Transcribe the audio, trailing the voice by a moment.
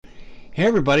Hey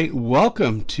everybody,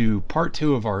 welcome to part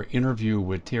two of our interview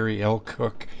with Terry L.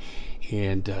 Cook.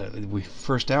 And we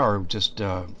first hour just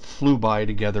flew by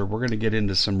together. We're going to get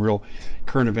into some real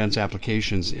current events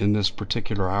applications in this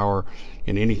particular hour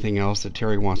and anything else that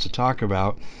Terry wants to talk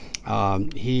about.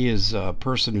 He is a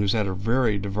person who's had a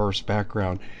very diverse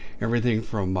background, everything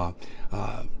from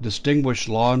distinguished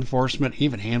law enforcement,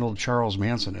 even handled Charles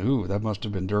Manson. Ooh, that must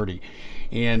have been dirty.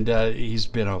 And he's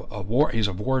been he's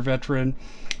a war veteran.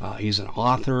 He's an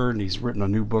author, and he's written a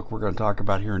new book we're going to talk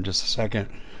about here in just a second.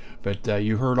 But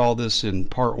you heard all this in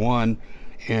part one,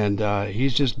 and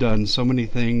he's just done so many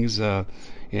things, and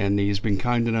he's been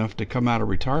kind enough to come out of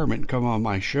retirement and come on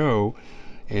my show.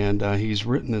 And he's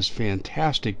written this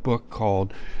fantastic book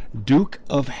called Duke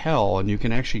of Hell, and you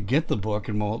can actually get the book,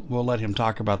 and we'll let him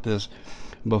talk about this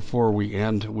before we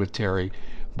end with Terry.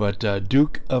 But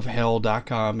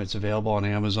dukeofhell.com, it's available on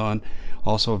Amazon,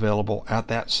 also available at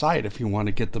that site if you want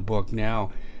to get the book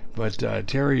now. But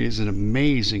Terry is an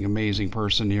amazing, amazing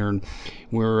person here, and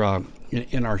we're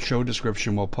in our show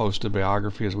description we'll post a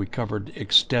biography as we covered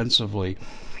extensively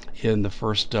in the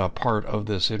first part of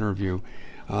this interview.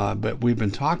 But we've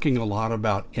been talking a lot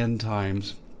about end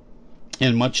times,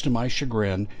 and much to my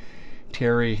chagrin,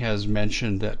 Terry has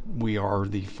mentioned that we are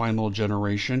the final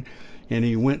generation, and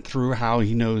he went through how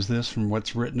he knows this from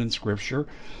what's written in Scripture.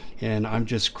 And I'm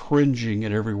just cringing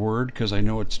at every word because I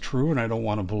know it's true and I don't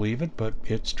want to believe it, but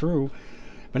it's true.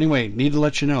 But anyway, need to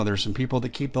let you know there's some people that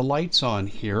keep the lights on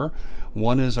here.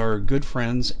 One is our good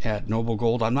friends at Noble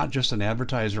Gold. I'm not just an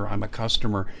advertiser, I'm a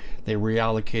customer. They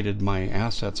reallocated my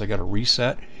assets. I got a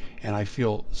reset, and I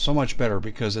feel so much better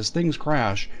because as things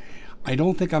crash, I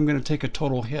don't think I'm going to take a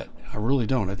total hit. I really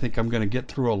don't. I think I'm going to get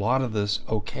through a lot of this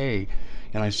okay,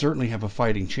 and I certainly have a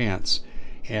fighting chance.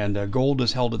 And gold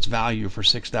has held its value for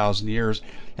 6,000 years,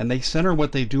 and they center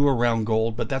what they do around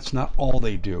gold, but that's not all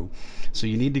they do. So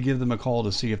you need to give them a call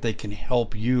to see if they can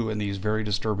help you in these very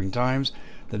disturbing times.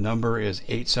 The number is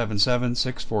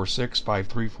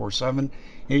 877-646-5347,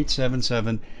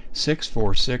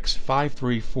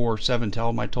 877-646-5347. Tell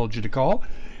them I told you to call.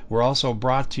 We're also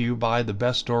brought to you by the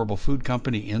best storable food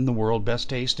company in the world, best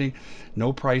tasting,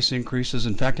 no price increases.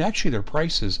 In fact, actually their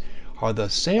prices are the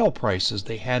sale prices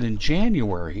they had in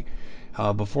January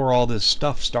before all this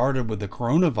stuff started with the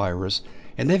coronavirus.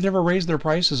 And they've never raised their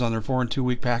prices on their 4 and 2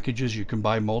 week packages. You can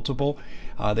buy multiple.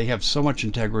 They have so much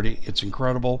integrity. It's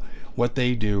incredible what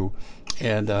they do.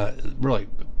 And really,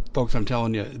 folks, I'm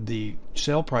telling you, the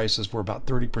sale prices were about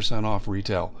 30% off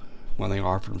retail when they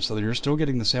offered them. So you're still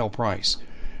getting the sale price.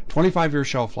 25-year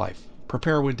shelf life.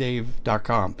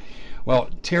 Preparewithdave.com.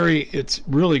 Well, Terry, it's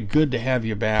really good to have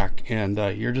you back, and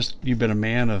you've been a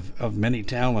man of many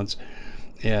talents.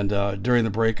 And during the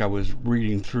break, I was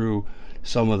reading through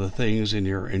some of the things in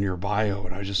your bio,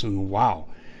 and I was just thinking, wow.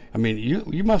 I mean,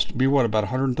 you must be what, about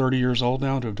 130 years old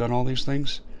now to have done all these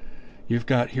things? You've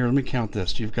got here. Let me count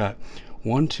this. You've got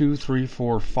 1, 2, 3,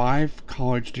 4, 5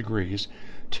 college degrees,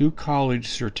 2 college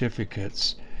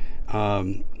certificates.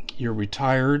 You're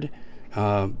retired,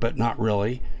 but not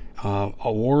really.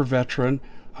 A war veteran,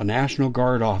 a National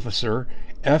Guard officer,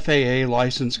 FAA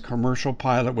licensed commercial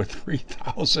pilot with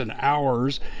 3,000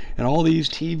 hours, and all these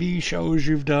TV shows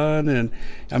you've done. And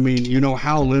I mean, you know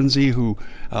Hal Lindsey, who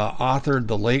authored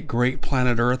The Late Great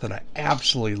Planet Earth, that I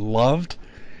absolutely loved.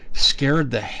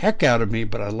 Scared the heck out of me,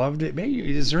 but I loved it.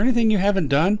 Maybe, is there anything you haven't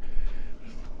done?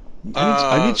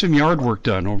 I need some yard work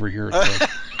done over here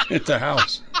at the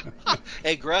house.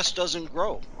 Hey, grass doesn't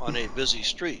grow on a busy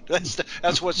street.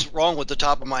 That's what's wrong with the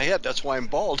top of my head. That's why I'm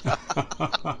bald.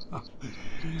 God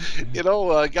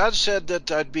said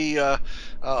that I'd be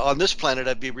on this planet.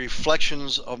 I'd be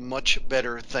reflections of much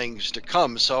better things to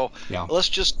come. So Yeah. let's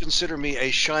just consider me a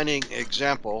shining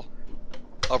example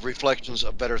of reflections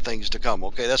of better things to come.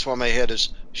 Okay, that's why my head is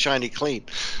shiny clean.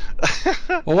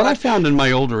 Well, what I found in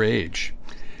my older age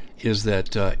is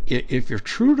that if you're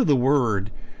true to the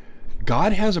word,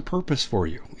 God has a purpose for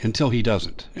you until he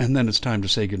doesn't, and then it's time to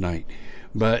say goodnight.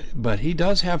 But he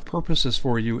does have purposes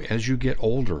for you as you get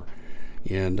older,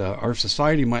 and our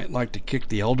society might like to kick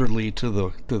the elderly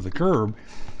to the curb,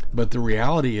 but the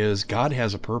reality is God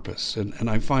has a purpose, and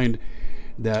I find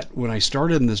that when I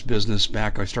started in this business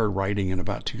I started writing in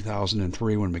about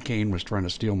 2003 when McCain was trying to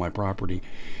steal my property,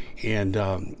 and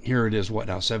here it is, what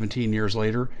now, 17 years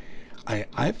later. I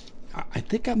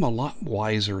think I'm a lot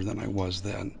wiser than I was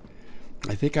then.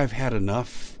 I think I've had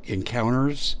enough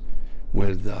encounters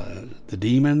with the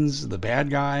demons, the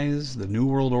bad guys, the New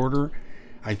World Order.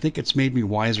 I think it's made me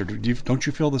wiser. Don't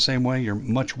you feel the same way? You're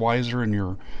much wiser in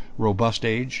your robust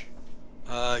age?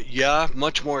 Yeah,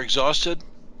 much more exhausted,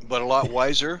 but a lot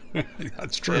wiser.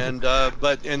 That's true.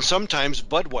 And sometimes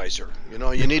Budweiser. You know,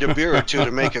 you need a beer or two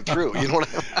to make it through. You know what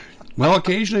I mean? Well,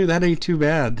 occasionally that ain't too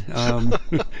bad.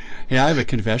 Yeah, I have a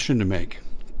confession to make.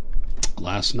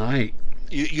 Last night.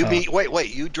 You mean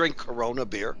wait? You drink Corona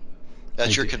beer?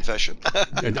 That's your confession.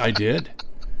 And I did.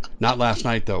 Not last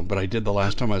night though, but I did the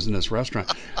last time I was in this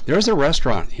restaurant. There's a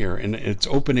restaurant here, and it's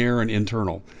open air and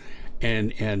internal,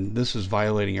 and this is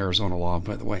violating Arizona law,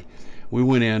 by the way. We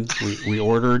went in, we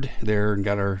ordered there and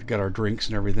got our drinks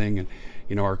and everything,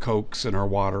 and our Cokes and our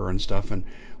water and stuff, and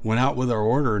went out with our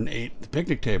order and ate at the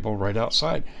picnic table right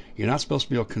outside. You're not supposed to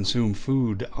be able to consume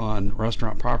food on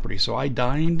restaurant property, so I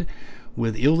dined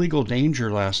with illegal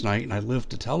danger last night, and I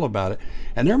lived to tell about it.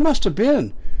 And there must have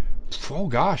been,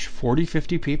 40,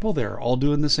 50 people there, all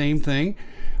doing the same thing.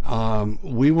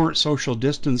 We weren't social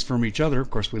distance from each other. Of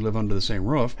course, we live under the same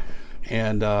roof,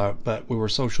 and but we were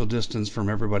social distance from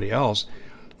everybody else.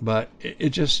 But it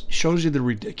just shows you the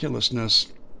ridiculousness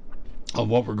of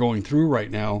what we're going through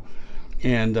right now.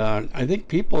 And I think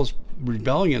people's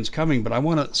rebellion's coming, but I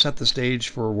want to set the stage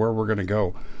for where we're going to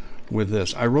go with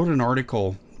this. I wrote an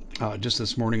article just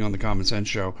this morning on the Common Sense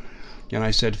Show, and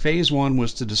I said phase one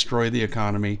was to destroy the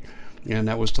economy, and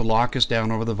that was to lock us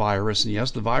down over the virus. And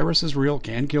yes, the virus is real,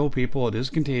 can kill people, it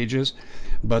is contagious,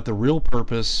 but the real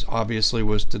purpose obviously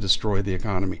was to destroy the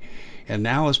economy. And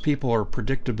now, as people are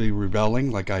predictably rebelling,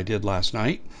 like I did last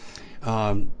night,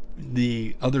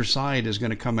 the other side is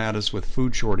going to come at us with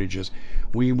food shortages.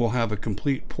 We will have a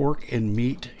complete pork and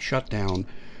meat shutdown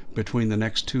between the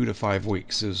next 2 to 5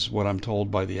 weeks, is what I'm told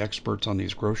by the experts on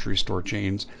these grocery store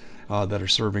chains that are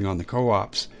serving on the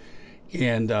co-ops.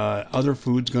 And other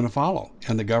food's going to follow.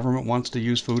 And the government wants to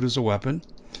use food as a weapon.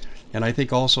 And I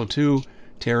think also, too,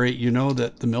 Terry, you know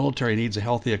that the military needs a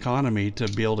healthy economy to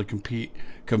be able to compete,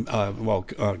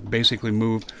 basically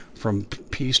move from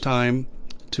peacetime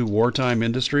to wartime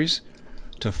industries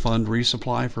to fund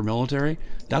resupply for military.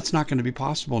 That's not going to be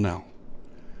possible now.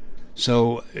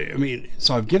 So,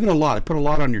 I've given a lot. I put a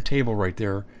lot on your table right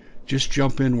there. Just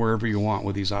jump in wherever you want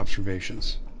with these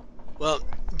observations. Well,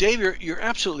 Dave, you're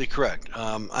absolutely correct.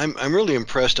 I'm really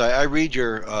impressed. I read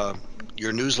your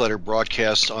newsletter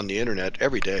broadcasts on the internet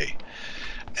every day,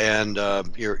 and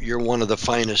you're one of the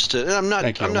finest. And I'm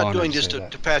not doing this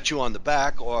to pat you on the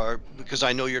back, or because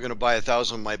I know you're going to buy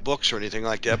 1,000 of my books or anything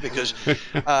like that, because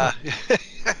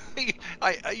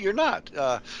you're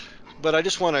not. But I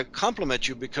just want to compliment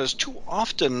you, because too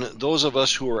often those of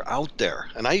us who are out there,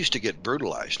 and I used to get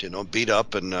brutalized, beat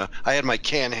up, and I had my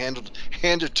can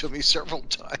handed to me several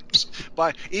times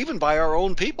even by our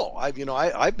own people.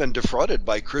 I've been defrauded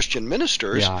by Christian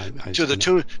ministers to the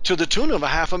tune of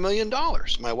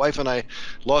 $500,000. My wife and I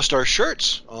lost our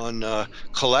shirts on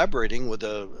collaborating with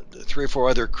 3 or 4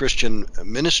 other Christian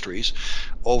ministries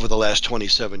over the last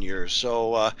 27 years.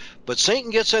 So, but Satan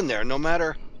gets in there, no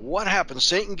matter what happens.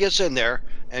 Satan gets in there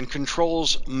and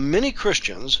controls many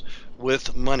Christians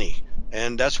with money.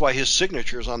 And that's why his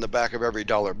signature is on the back of every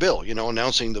dollar bill,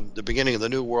 announcing the beginning of the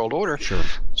New World Order. Sure.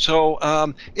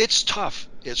 So it's tough.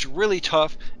 It's really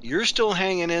tough. You're still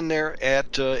hanging in there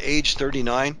at age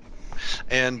 39.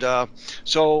 And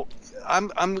so I'm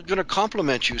going to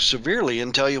compliment you severely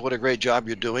and tell you what a great job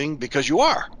you're doing, because you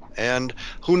are. And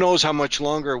who knows how much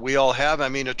longer we all have.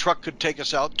 A truck could take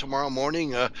us out tomorrow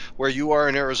morning where you are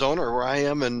in Arizona, or where I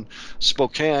am in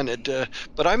Spokane.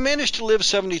 But I managed to live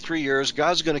 73 years.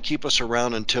 God's going to keep us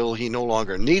around until he no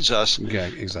longer needs us. Yeah,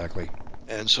 exactly.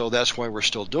 And so that's why we're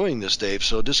still doing this, Dave.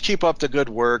 So just keep up the good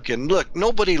work. And look,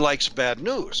 nobody likes bad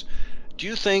news. Do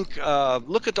you think,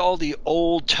 look at all the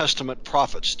Old Testament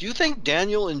prophets. Do you think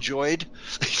Daniel enjoyed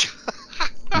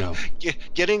No.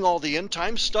 getting all the end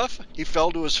time stuff? He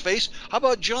fell to his face. How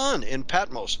about John in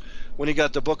Patmos when he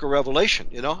got the book of Revelation?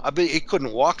 I bet he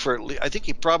couldn't walk for it. I think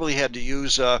he probably had to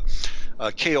use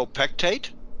kaopectate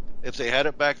if they had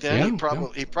it back then.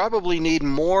 He probably need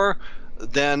more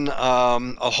than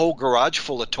a whole garage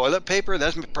full of toilet paper.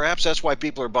 Perhaps that's why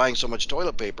people are buying so much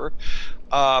toilet paper.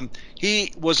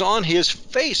 He was on his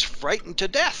face, frightened to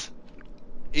death,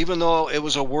 even though it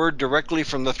was a word directly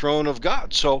from the throne of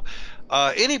God. So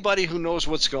anybody who knows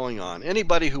what's going on,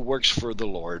 anybody who works for the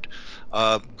Lord,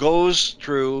 goes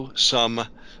through some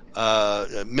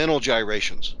mental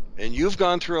gyrations. And you've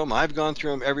gone through them, I've gone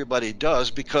through them, everybody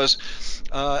does, because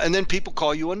and then people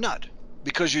call you a nut,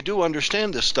 because you do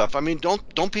understand this stuff.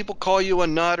 Don't people call you a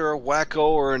nut or a wacko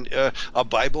or a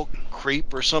Bible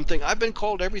creep or something? I've been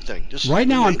called everything. Right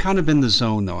now I'm kind of in the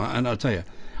zone, though, and I'll tell you,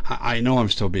 I know I'm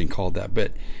still being called that,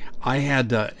 but I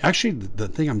had actually the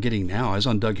thing I'm getting now. I was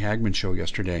on Doug Hagman's show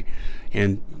yesterday,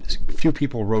 and a few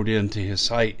people wrote into his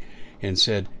site and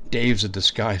said, Dave's a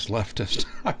disguised leftist.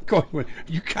 I'm going,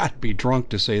 you got to be drunk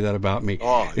to say that about me.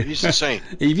 Oh, he's insane.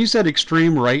 If you said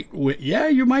extreme right, yeah,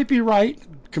 you might be right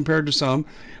compared to some.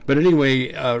 But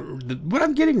anyway, what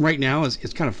I'm getting right now is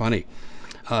it's kind of funny.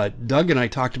 Doug and I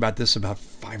talked about this about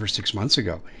 5 or 6 months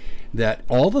ago, that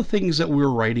all the things that we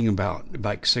were writing about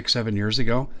like 6, 7 years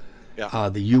ago, Yeah.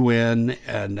 the UN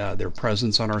and their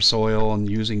presence on our soil and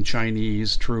using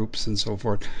Chinese troops and so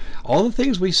forth, all the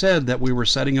things we said that we were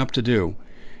setting up to do,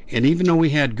 and even though we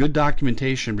had good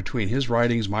documentation between his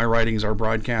writings, my writings, our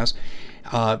broadcast,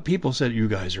 people said, you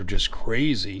guys are just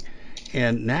crazy.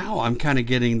 And now I'm kind of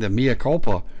getting the mea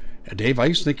culpa. Dave, I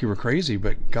used to think you were crazy,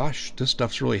 but gosh, this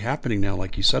stuff's really happening now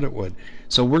like you said it would.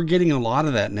 So we're getting a lot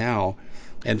of that now.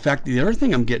 In fact, the other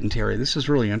thing I'm getting, Terry, this is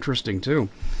really interesting too.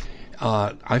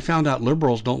 I found out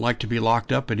liberals don't like to be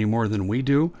locked up any more than we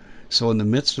do. So in the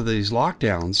midst of these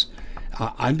lockdowns,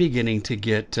 I'm beginning to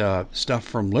get stuff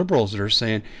from liberals that are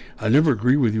saying, I never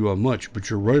agree with you on much, but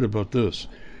you're right about this.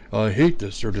 I hate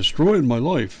this. They're destroying my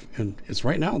life. And it's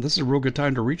right now, this is a real good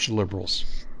time to reach the liberals.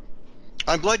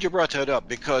 I'm glad you brought that up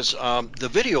because the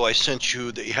video I sent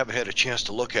you that you haven't had a chance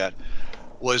to look at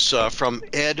was from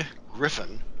Ed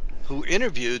Griffin, who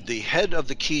interviewed the head of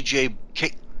the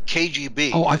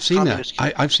KGB. Oh, I've seen that.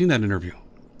 I've seen that interview.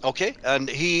 Okay, and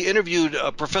he interviewed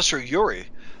Professor Yuri,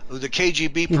 the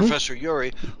KGB Professor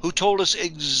Yuri, who told us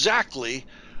exactly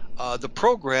the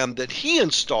program that he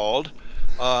installed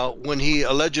when he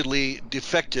allegedly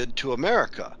defected to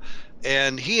America.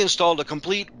 And he installed a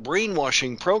complete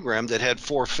brainwashing program that had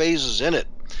 4 phases in it.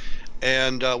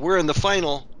 And we're in the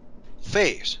final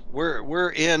phase.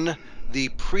 We're in the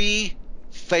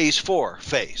pre-phase 4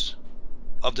 phase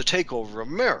of the takeover of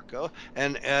America.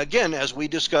 And again, as we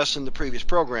discussed in the previous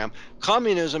program,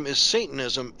 communism is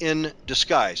Satanism in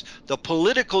disguise. The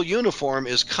political uniform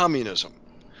is communism,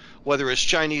 whether it's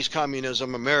Chinese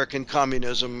communism, American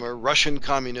communism, or Russian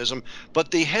communism. But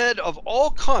the head of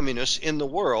all communists in the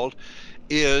world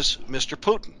is Mr.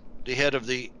 Putin, the head of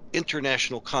the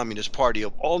International Communist Party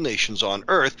of all nations on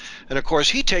earth. And of course,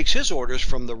 he takes his orders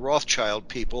from the Rothschild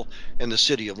people in the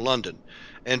city of London.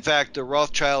 In fact, the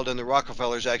Rothschild and the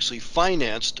Rockefellers actually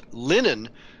financed Lenin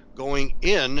going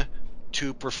in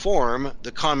to perform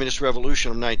the communist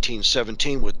revolution of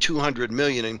 1917 with 200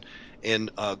 million in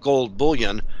gold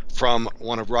bullion from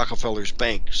one of Rockefeller's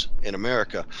banks in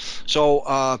America.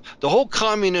 So the whole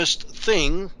communist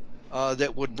thing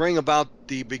that would bring about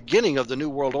the beginning of the New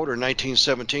World Order in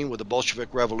 1917 with the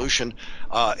Bolshevik Revolution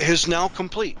is now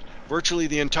complete. Virtually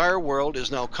the entire world is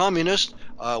now communist.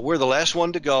 We're the last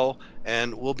one to go,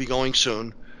 and we'll be going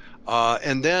soon.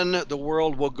 And then the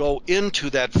world will go into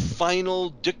that final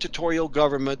dictatorial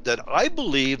government that I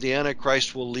believe the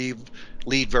Antichrist will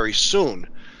lead very soon.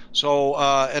 So,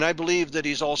 and I believe that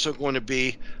he's also going to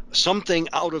be something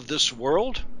out of this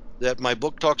world that my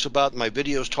book talks about, my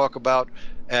videos talk about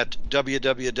at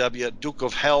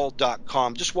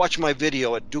www.dukeofhell.com. Just watch my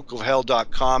video at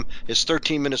dukeofhell.com. It's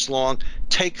 13 minutes long.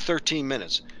 Take 13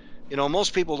 minutes. You know,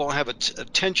 most people don't have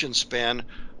attention span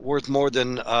worth more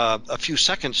than a few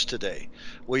seconds today.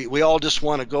 We all just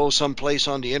want to go someplace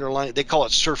on the interline. They call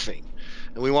it surfing.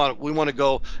 And we want to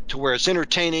go to where it's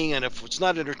entertaining, and if it's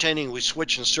not entertaining, we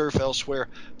switch and surf elsewhere.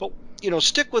 But, you know,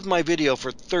 stick with my video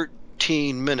for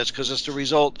 13 minutes because it's the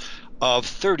result of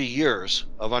 30 years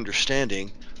of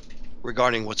understanding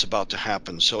regarding what's about to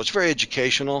happen. So it's very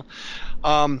educational.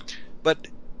 But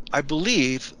I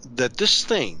believe that this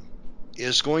thing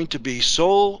is going to be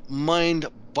so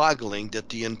mind-boggling that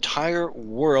the entire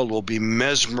world will be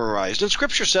mesmerized. And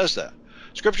Scripture says that.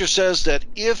 Scripture says that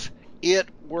if it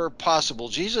were possible,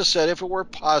 Jesus said if it were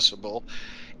possible,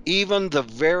 even the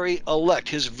very elect,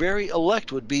 his very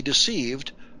elect would be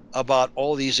deceived about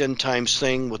all these end times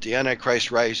things with the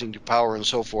Antichrist rising to power and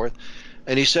so forth.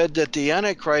 And he said that the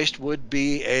Antichrist would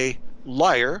be a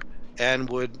liar and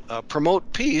would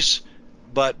promote peace,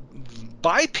 but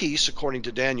by peace, according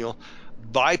to Daniel,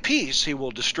 by peace he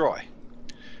will destroy.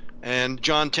 And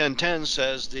John 10:10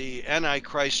 says the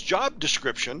Antichrist job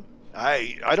description,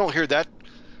 I don't hear that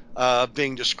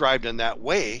being described in that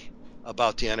way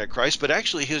about the Antichrist, but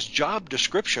actually his job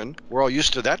description, we're all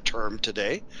used to that term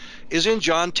today, is in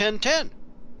John 10:10.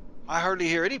 I hardly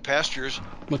hear any pastors.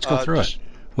 Let's go through it.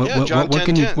 John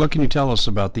 10:10. What can you tell us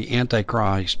about the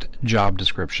Antichrist job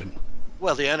description?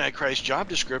 Well, the Antichrist job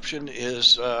description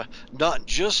is not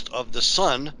just of the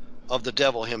son of the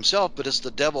devil himself, but it's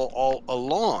the devil all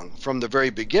along from the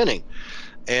very beginning.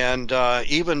 And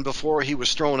even before he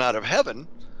was thrown out of heaven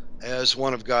as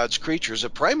one of God's creatures, a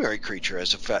primary creature,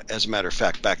 as a matter of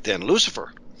fact, back then,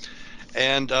 Lucifer.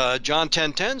 And John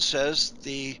 10:10 says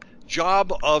the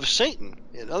job of Satan,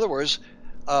 in other words,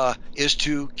 is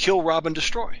to kill, rob, and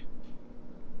destroy.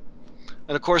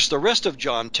 And of course, the rest of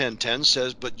John 10:10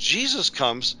 says, but Jesus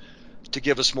comes to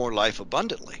give us more life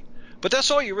abundantly. But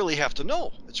that's all you really have to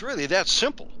know. It's really that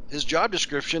simple. His job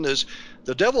description is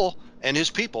the devil and his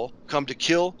people come to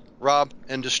kill, rob,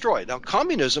 and destroy. Now,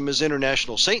 communism is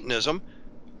international Satanism,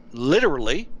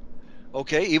 literally,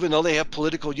 okay, even though they have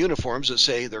political uniforms that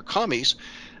say they're commies,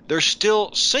 they're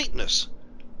still Satanists.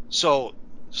 So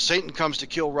Satan comes to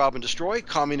kill, rob, and destroy.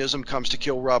 Communism comes to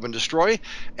kill, rob, and destroy.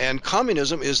 And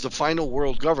communism is the final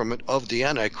world government of the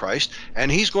Antichrist. And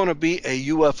he's going to be a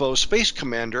UFO space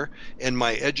commander, in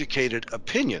my educated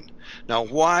opinion. Now,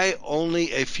 why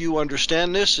only a few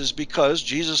understand this is because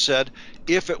Jesus said,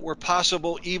 if it were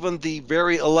possible, even the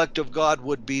very elect of God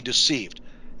would be deceived.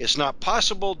 It's not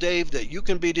possible, Dave, that you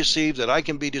can be deceived, that I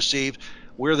can be deceived.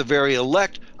 We're the very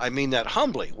elect. I mean that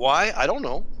humbly. Why? I don't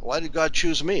know. Why did God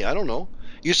choose me? I don't know.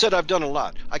 You said I've done a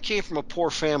lot. I came from a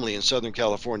poor family in Southern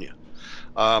California.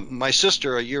 My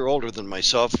sister, a year older than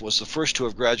myself, was the first to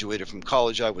have graduated from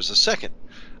college. I was the second.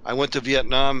 I went to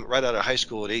Vietnam right out of high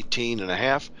school at 18 and a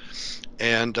half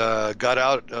and got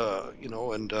out,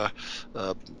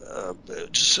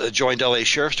 just joined LA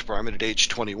Sheriff's Department at age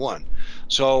 21.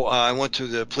 So I went to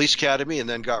the police academy and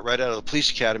then got right out of the police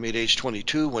academy at age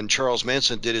 22 when Charles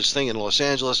Manson did his thing in Los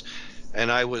Angeles. And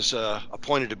I was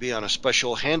appointed to be on a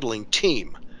special handling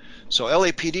team. So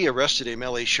LAPD arrested him.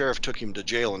 LA Sheriff took him to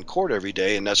jail and court every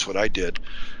day, and that's what I did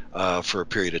for a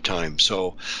period of time.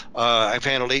 So I've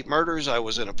handled 8 murders. I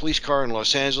was in a police car in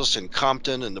Los Angeles, in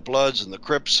Compton, and the Bloods and the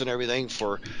Crips and everything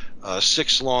for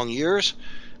 6 long years,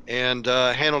 and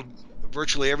handled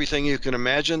virtually everything you can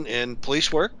imagine in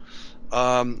police work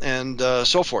and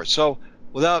so forth. So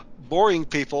without boring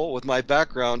people with my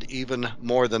background even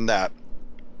more than that,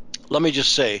 let me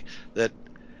just say that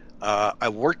I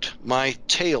worked my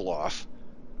tail off.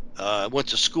 I went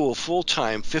to school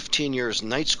full-time, 15 years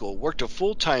night school, worked a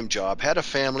full-time job, had a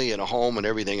family and a home and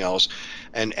everything else,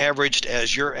 and averaged,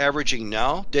 as you're averaging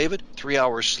now, David, 3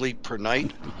 hours sleep per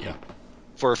night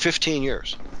for 15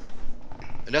 years.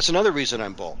 And that's another reason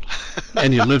I'm bald.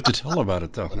 And you live to tell about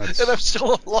it, though. And I'm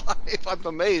still alive. I'm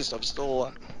amazed I'm still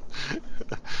alive.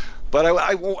 But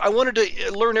I wanted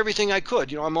to learn everything I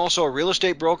could. You know, I'm also a real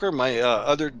estate broker. My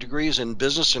other degrees in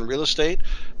business and real estate.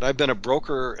 I've been a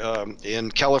broker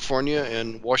in California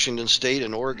and Washington State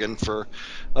and Oregon for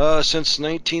since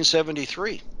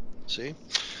 1973. See,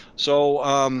 so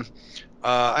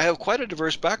I have quite a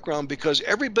diverse background because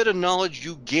every bit of knowledge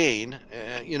you gain,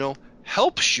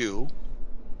 helps you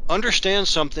understand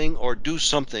something or do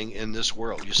something in this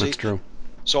world. You see, that's true.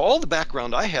 So all the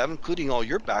background I have, including all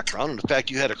your background, and in fact,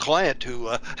 you had a client who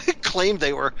claimed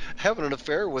they were having an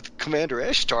affair with Commander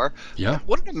Ashtar. Yeah.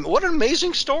 What an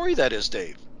amazing story that is,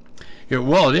 Dave. Yeah,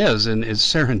 well, it is, and it's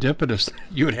serendipitous.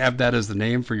 You would have that as the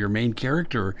name for your main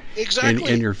character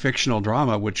exactly. in your fictional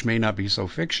drama, which may not be so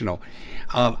fictional.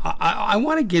 I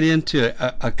want to get into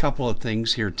a couple of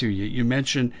things here, too. You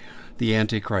mentioned the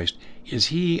Antichrist. Is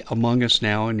he among us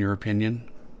now, in your opinion?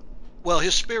 Well,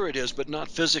 his spirit is, but not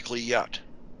physically yet.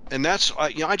 And that's,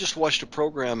 I just watched a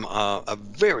program, a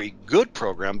very good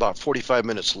program, about 45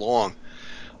 minutes long,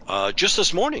 just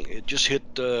this morning. It just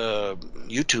hit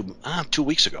YouTube 2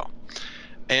 weeks ago.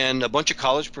 And a bunch of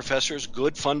college professors,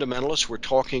 good fundamentalists, were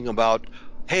talking about,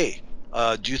 hey,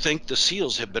 do you think the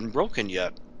seals have been broken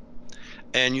yet?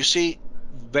 And you see,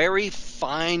 very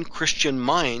fine Christian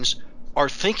minds are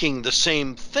thinking the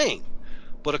same thing.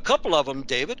 But a couple of them,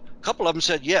 David,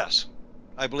 said, yes,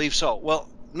 I believe so. Well,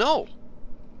 no.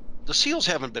 The seals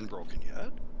haven't been broken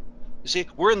yet. You see,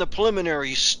 we're in the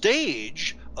preliminary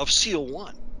stage of Seal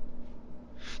 1.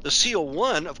 The Seal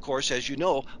 1, of course, as you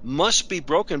know, must be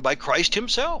broken by Christ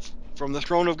himself from the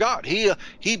throne of God.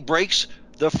 He breaks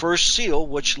the first seal,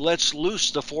 which lets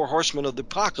loose the 4 horsemen of the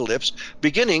apocalypse,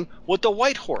 beginning with the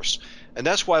white horse. And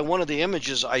that's why one of the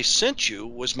images I sent you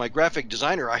was my graphic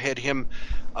designer. I had him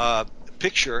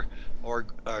picture or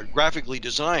graphically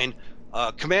design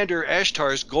Commander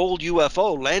Ashtar's gold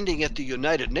UFO landing at the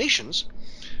United Nations,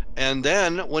 and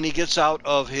then when he gets out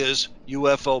of his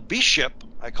UFO B ship,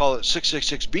 I call it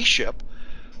 666 B ship,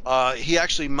 he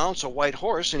actually mounts a white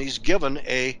horse and he's given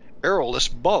a arrowless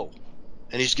bow,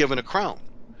 and he's given a crown.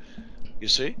 You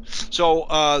see,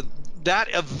 so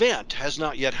that event has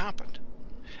not yet happened,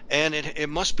 and it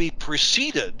must be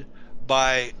preceded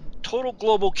by total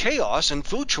global chaos and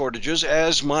food shortages,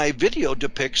 as my video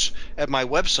depicts at my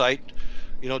website,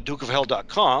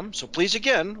 dukeofhell.com. So please,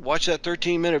 again, watch that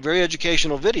 13-minute very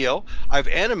educational video. I've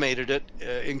animated it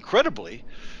incredibly,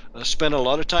 spent a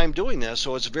lot of time doing this,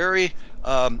 so it's very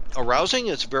arousing,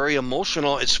 it's very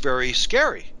emotional, it's very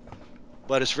scary.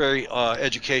 but it's very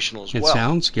educational as It well.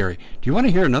 sounds scary. Do you want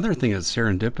to hear another thing that's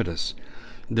serendipitous?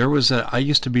 I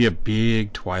used to be a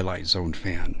big Twilight Zone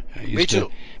fan. Me too.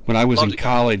 When I was Loved in it, guy.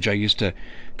 college, I used to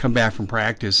come back from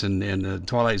practice and the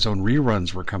Twilight Zone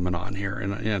reruns were coming on here,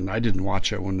 and I didn't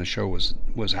watch it when the show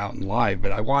was out and live,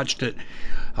 but I watched it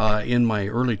in my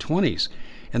early 20s,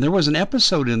 and there was an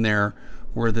episode in there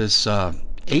where this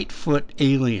 8-foot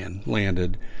alien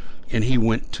landed, and he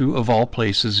went to, of all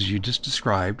places, as you just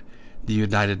described, the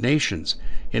United Nations.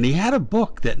 And he had a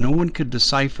book that no one could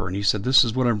decipher, and he said, "This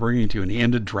is what I'm bringing to you." And he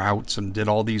ended droughts and did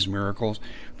all these miracles,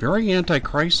 very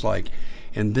anti-Christ-like.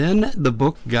 And then the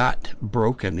book got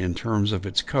broken in terms of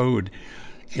its code,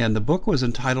 and the book was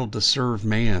entitled "To Serve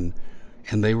Man,"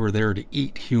 and they were there to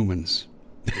eat humans.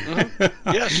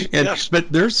 Mm-hmm. Yes, yes.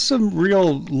 But there's some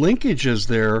real linkages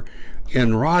there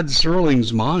in Rod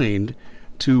Serling's mind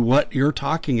to what you're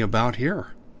talking about here.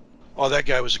 Oh, that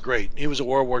guy was great. He was a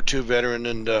World War II veteran,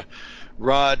 and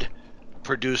Rod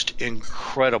produced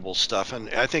incredible stuff, and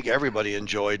I think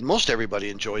most everybody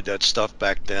enjoyed that stuff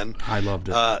back then. I loved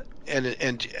it.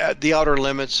 And The Outer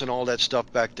Limits and all that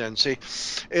stuff back then. See,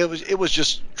 it was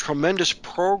just tremendous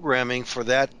programming for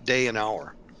that day and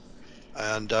hour,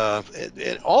 and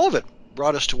all of it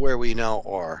brought us to where we now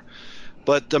are.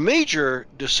 But the major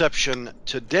deception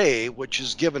today, which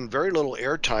is given very little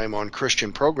airtime on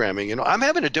Christian programming, I'm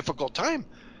having a difficult time.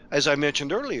 As I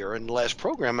mentioned earlier in the last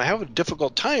program, I have a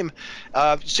difficult time.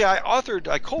 I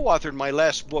co-authored my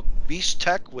last book, Beast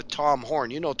Tech, with Tom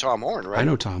Horn. You know Tom Horn, right? I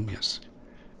know Tom, yes.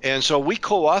 And so we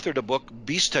co-authored a book,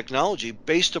 Beast Technology,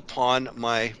 based upon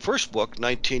my first book,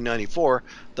 1994,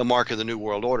 The Mark of the New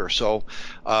World Order. So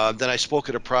then I spoke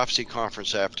at a prophecy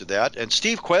conference after that. And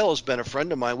Steve Quayle has been a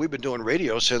friend of mine. We've been doing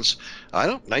radio since,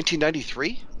 1993,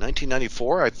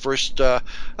 1994.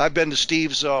 I've been to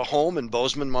Steve's home in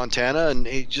Bozeman, Montana, and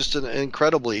he's just an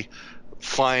incredibly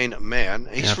fine man.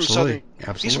 He's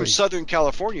from Southern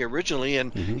California originally,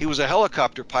 and he was a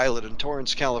helicopter pilot in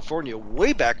Torrance, California,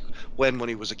 way back when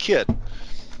he was a kid.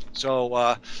 So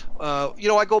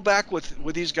I go back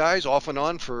with these guys off and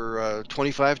on for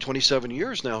 25, 27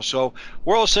 years now. So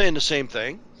we're all saying the same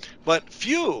thing, but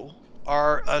few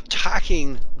are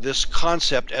attacking this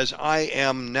concept as I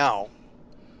am now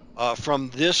from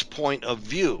this point of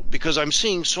view, because I'm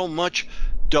seeing so much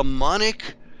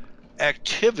demonic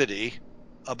activity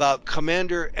about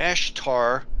Commander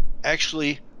Ashtar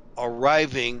actually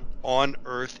arriving on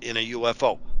Earth in a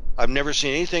UFO. I've never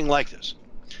seen anything like this.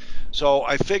 So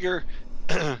I figure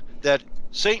that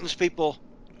Satan's people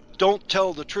don't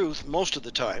tell the truth most of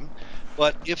the time,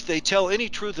 but if they tell any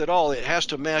truth at all, it has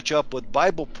to match up with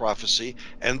Bible prophecy,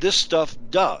 and this stuff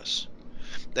does.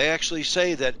 They actually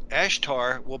say that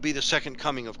Ashtar will be the second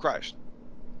coming of Christ.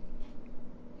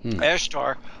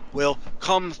 Ashtar will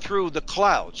come through the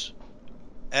clouds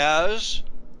as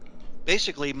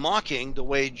basically mocking the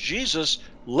way Jesus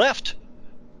left,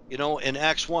 in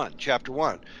Acts 1, chapter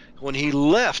 1. When he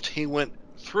left, he went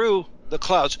through the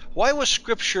clouds. Why was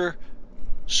Scripture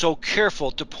so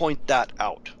careful to point that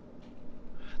out?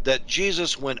 That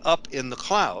Jesus went up in the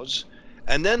clouds,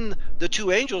 and then the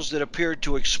two angels that appeared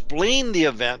to explain the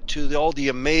event to all the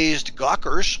amazed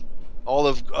gawkers, all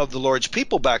of the Lord's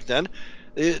people back then,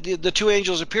 the two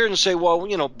angels appeared and say,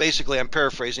 well, basically I'm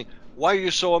paraphrasing, why are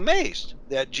you so amazed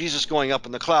that Jesus going up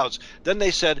in the clouds? Then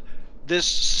they said, this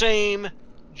same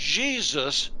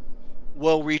Jesus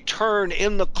will return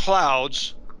in the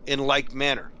clouds in like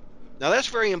manner. Now that's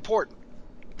very important,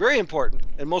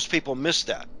 and most people miss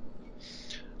that.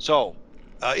 So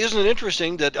isn't it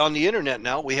interesting that on the internet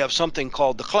now we have something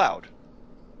called the cloud?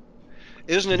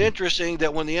 Isn't it interesting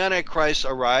that when the Antichrist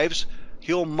arrives,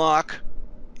 he'll mock,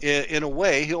 in a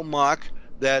way,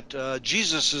 that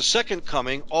Jesus' second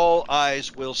coming, all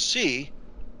eyes will see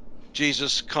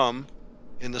Jesus come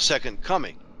in the second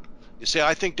coming. You see,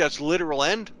 I think that's literal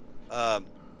and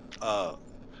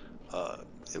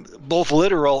both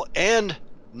literal and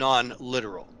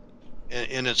non-literal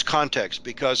in its context,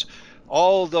 because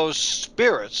all those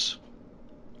spirits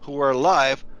who are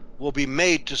alive will be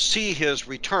made to see his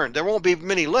return. There won't be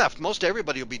many left. Most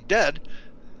everybody will be dead.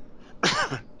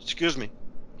 Excuse me.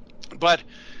 But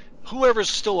whoever's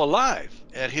still alive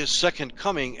at his second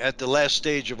coming at the last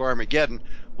stage of Armageddon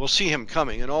will see him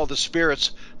coming, and all the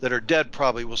spirits that are dead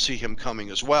probably will see him coming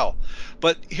as well.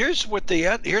 But here's what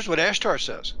Ashtar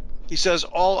says. He says,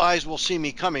 all eyes will see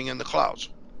me coming in the clouds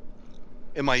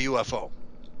in my UFO.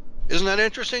 Isn't that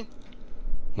interesting?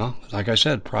 Well, like I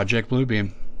said, Project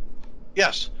Bluebeam.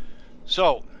 Yes.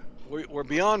 So we're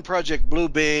beyond Project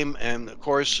Bluebeam, and of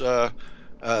course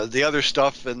the other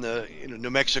stuff in the New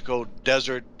Mexico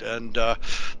desert, and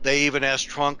they even asked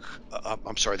Trump.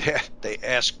 I'm sorry, they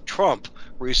asked Trump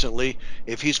recently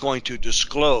if he's going to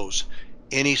disclose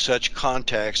any such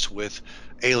contacts with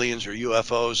aliens or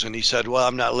UFOs, and he said, "Well,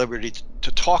 I'm not at liberty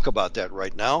to talk about that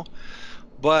right now."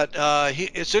 But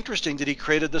it's interesting that he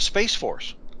created the Space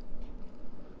Force,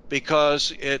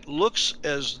 because it looks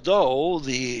as though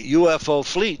the UFO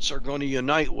fleets are going to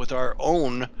unite with our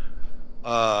own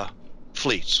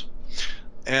fleets.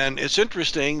 And it's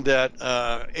interesting that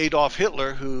Adolf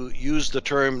Hitler, who used the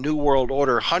term New World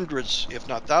Order hundreds, if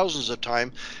not thousands of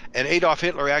times, and Adolf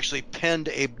Hitler actually penned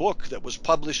a book that was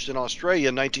published in Australia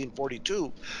in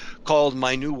 1942 called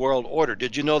My New World Order.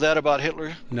 Did you know that about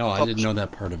Hitler? No, I didn't know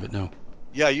that part of it. No.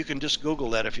 Yeah, you can just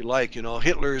Google that if you like.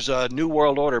 Hitler's New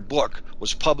World Order book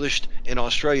was published in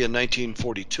Australia in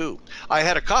 1942. I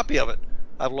had a copy of it.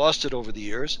 I've lost it over the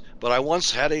years, but I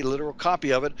once had a literal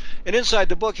copy of it. And inside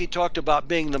the book, he talked about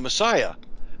being the Messiah.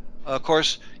 Of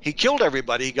course, he killed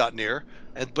everybody he got near,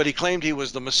 but he claimed he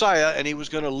was the Messiah, and he was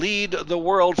going to lead the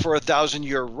world for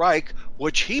 1,000-year Reich,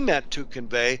 which he meant to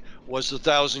convey was the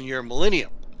 1,000-year millennium.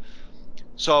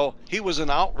 So he was an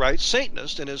outright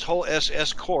Satanist, and his whole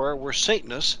SS Corps were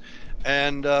Satanists.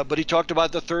 And but he talked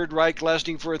about the Third Reich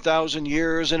lasting for 1,000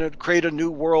 years, and it create a new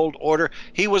world order.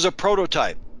 He was a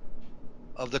prototype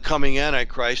of the coming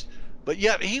Antichrist, but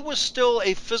yet he was still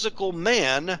a physical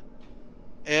man.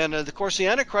 And of course, the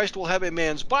Antichrist will have a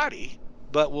man's body,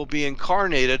 but will be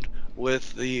incarnated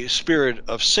with the spirit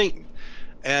of Satan.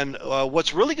 And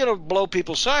what's really going to blow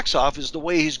people's socks off is the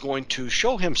way he's going to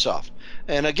show himself.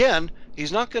 And again,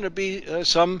 he's not going to be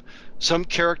some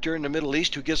character in the Middle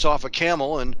East who gets off a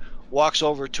camel and walks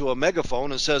over to a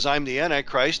megaphone and says, "I'm the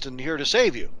Antichrist and here to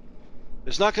save you."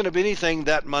 It's not going to be anything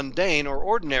that mundane or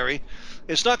ordinary.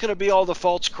 It's not going to be all the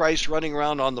false Christs running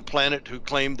around on the planet who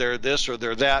claim they're this or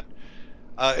they're that.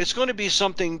 It's going to be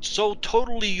something so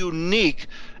totally unique,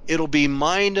 it'll be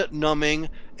mind-numbing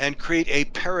and create a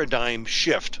paradigm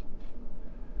shift.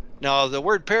 Now, the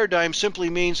word paradigm simply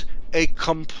means a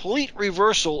complete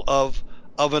reversal of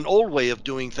an old way of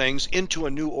doing things into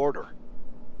a new order.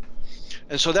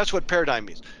 And so that's what paradigm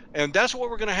means. And that's what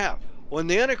we're going to have. When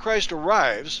the Antichrist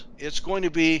arrives, it's going to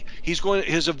be,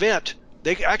 his event,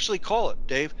 they actually call it,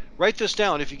 Dave. Write this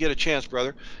down if you get a chance,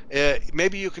 brother.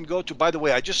 Maybe you can go to, by the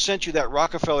way, I just sent you that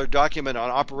Rockefeller document on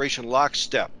Operation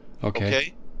Lockstep.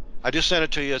 Okay. I just sent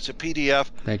it to you. It's a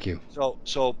PDF. Thank you.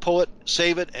 So pull it,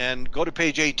 save it, and go to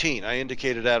page 18. I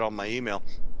indicated that on my email.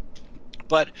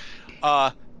 But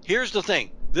here's the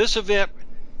thing. This event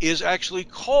is actually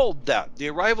called that. The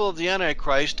arrival of the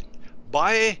Antichrist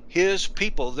by his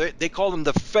people. They call them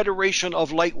the Federation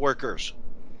of Light Workers,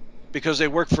 because they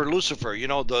work for Lucifer,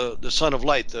 the son of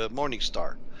light, the morning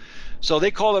star. So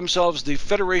they call themselves the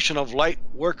Federation of Light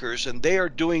Workers, and they are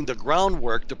doing the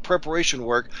groundwork, the preparation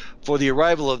work for the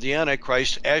arrival of the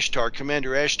Antichrist, Ashtar,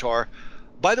 Commander Ashtar.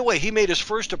 By the way, he made his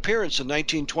first appearance in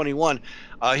 1921.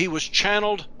 He was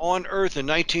channeled on Earth in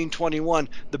 1921,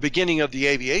 the beginning of the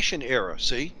aviation era,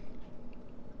 see?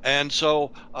 And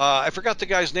so I forgot the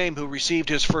guy's name who received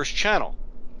his first channel.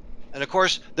 And of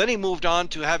course, then he moved on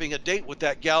to having a date with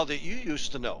that gal that you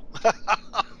used to know.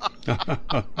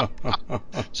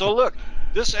 So look,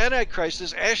 this Antichrist,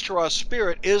 this Ashtaroth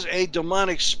spirit, is a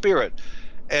demonic spirit.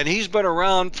 And he's been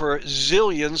around for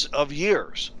zillions of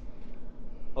years.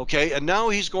 Okay, and now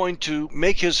he's going to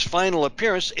make his final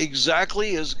appearance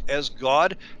exactly as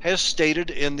God has stated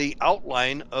in the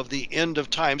outline of the end of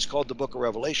times called the Book of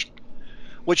Revelation,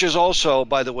 which is also,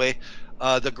 by the way,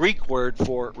 the Greek word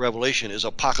for revelation is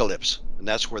apocalypse, and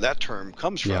that's where that term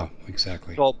comes from. Yeah,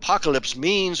 exactly. So apocalypse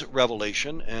means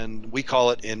revelation, and we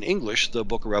call it in English the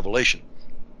Book of Revelation.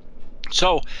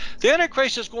 So the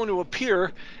Antichrist is going to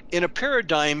appear in a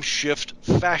paradigm shift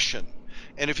fashion.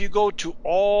 And if you go to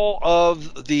all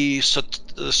of the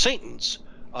Satan's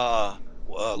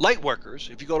light workers,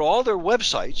 if you go to all their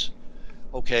websites,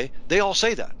 okay, they all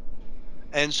say that.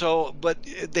 And so, but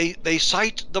they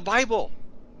cite the Bible,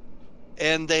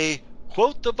 and they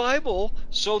quote the Bible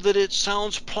so that it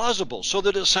sounds plausible, so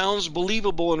that it sounds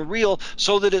believable and real,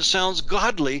 so that it sounds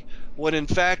godly, when in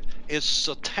fact it's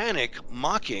satanic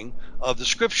mocking of the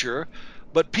Scripture.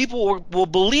 But people will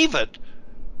believe it.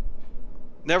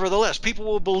 Nevertheless, people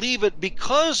will believe it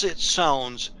because it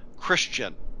sounds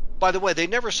Christian. By the way, they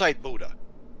never cite Buddha.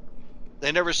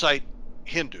 They never cite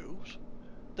Hindus.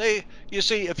 You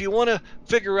see, if you want to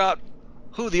figure out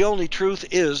who the only truth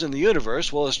is in the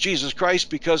universe, well, it's Jesus Christ,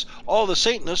 because all the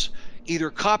Satanists either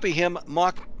copy him,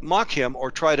 mock him, or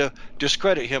try to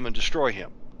discredit him and destroy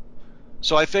him.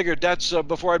 So I figured that's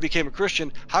before I became a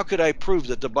Christian, how could I prove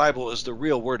that the Bible is the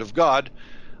real Word of God?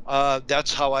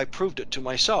 That's how I proved it to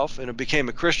myself, and I became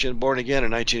a Christian, born again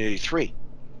in 1983.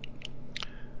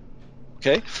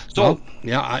 Okay, so Well,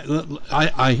 yeah,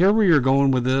 I hear where you're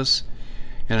going with this,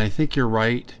 and I think you're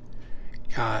right.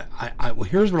 Well,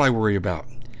 here's what I worry about: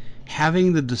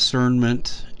 having the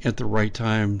discernment at the right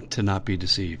time to not be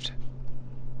deceived.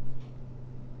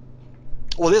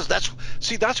 well,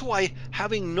 that's why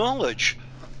having knowledge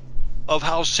of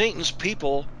how Satan's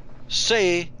people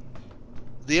say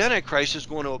the Antichrist is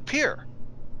going to appear.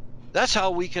 That's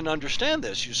how we can understand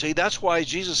this. You see, that's why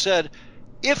Jesus said,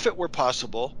 if it were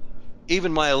possible,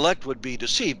 even my elect would be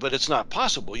deceived, but it's not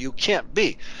possible. You can't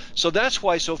be. So that's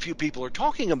why so few people are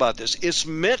talking about this. It's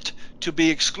meant to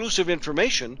be exclusive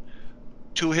information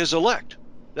to his elect.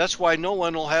 That's why no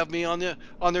one will have me on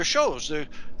their shows.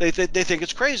 They think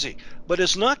it's crazy, but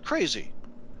it's not crazy.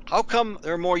 How come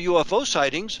there are more UFO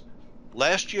sightings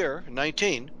last year,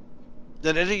 19,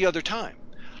 than any other time?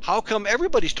 How come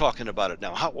everybody's talking about it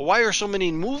now? Why are so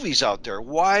many movies out there?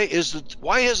 Why has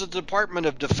the Department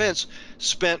of Defense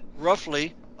spent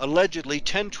roughly, allegedly,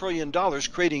 $10 trillion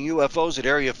creating UFOs at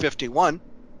Area 51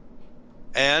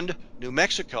 and New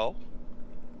Mexico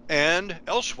and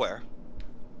elsewhere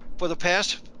for the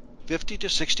past 50 to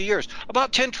 60 years?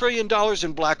 About $10 trillion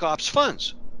in black ops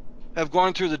funds have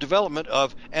gone through the development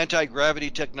of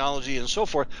anti-gravity technology and so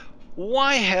forth.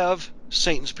 Why have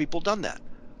Satan's people done that?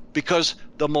 Because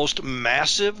the most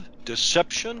massive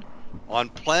deception on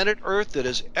planet Earth that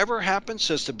has ever happened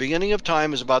since the beginning of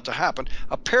time is about to happen,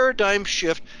 a paradigm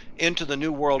shift into the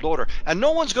New World Order. And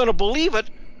no one's going to believe it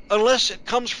unless it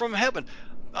comes from heaven.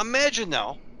 Imagine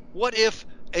now, what if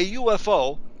a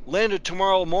UFO landed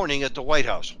tomorrow morning at the White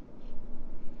House?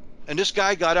 And this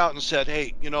guy got out and said,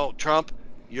 hey, Trump,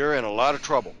 you're in a lot of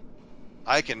trouble.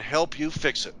 I can help you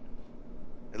fix it.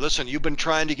 Listen, you've been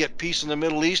trying to get peace in the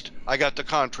Middle East. I got the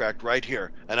contract right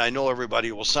here, and I know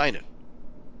everybody will sign it.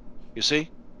 You see?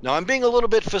 Now, I'm being a little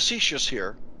bit facetious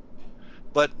here,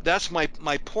 but that's my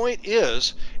point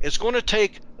is, it's going to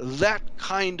take that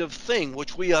kind of thing,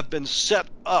 which we have been set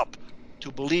up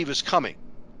to believe is coming,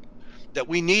 that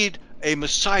we need a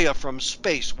Messiah from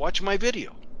space. Watch my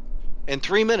video. In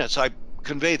 3 minutes, I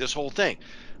convey this whole thing.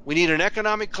 We need an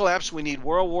economic collapse. We need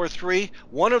World War III.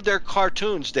 One of their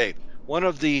cartoons, Dave, one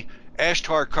of the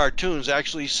Ashtar cartoons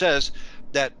actually says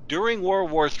that during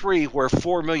World War III, where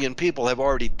 4 million people have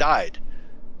already died,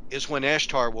 is when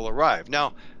Ashtar will arrive.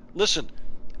 Now, listen,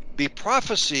 the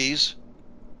prophecies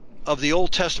of the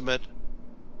Old Testament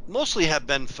mostly have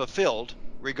been fulfilled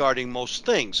regarding most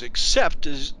things, except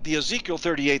the Ezekiel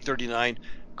 38-39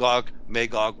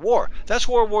 Gog-Magog war. That's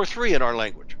World War III in our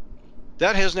language.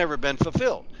 That has never been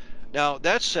fulfilled. Now,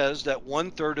 that says that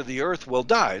 1/3 of the earth will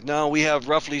die. Now, we have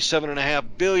roughly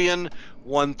 7.5 billion.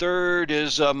 1/3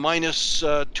 is minus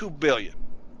 2 billion.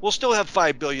 We'll still have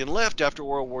 5 billion left after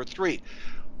World War III.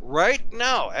 Right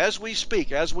now, as we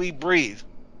speak, as we breathe,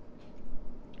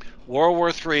 World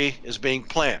War III is being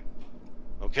planned.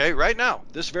 Okay, right now,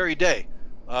 this very day,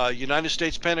 United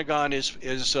States Pentagon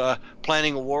is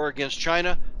planning a war against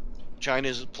China. China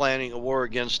is planning a war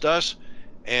against us,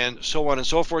 and so on and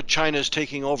so forth. China is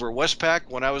taking over Westpac.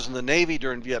 When I was in the Navy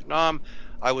during Vietnam,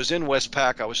 I was in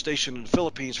Westpac. I was stationed in the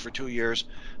Philippines for 2 years,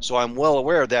 so I'm well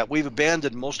aware of that. We've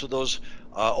abandoned most of those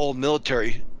old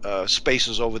military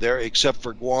spaces over there, except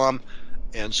for Guam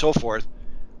and so forth.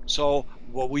 So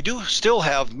what we do still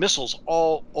have missiles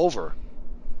all over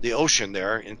the ocean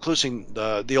there, including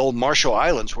the old Marshall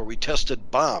Islands where we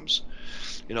tested bombs.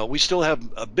 We still have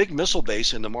a big missile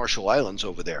base in the Marshall Islands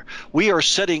over there. We are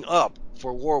setting up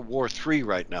for World War III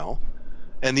right now,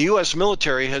 and the U.S.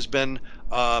 military has been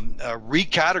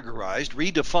recategorized,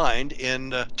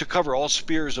 redefined to cover all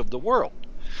spheres of the world.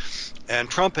 And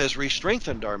Trump has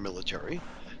re-strengthened our military.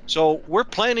 So we're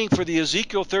planning for the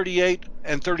Ezekiel 38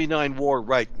 and 39 war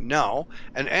right now,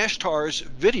 and Ashtar's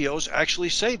videos actually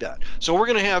say that. So we're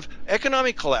going to have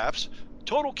economic collapse,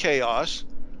 total chaos,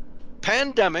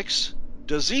 pandemics,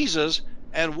 diseases,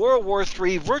 and World War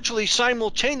III virtually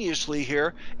simultaneously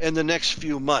here in the next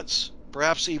few months,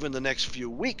 perhaps even the next few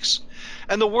weeks.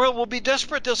 And the world will be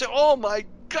desperate. They'll say, oh my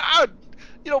God,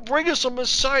 bring us a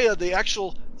Messiah. The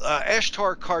actual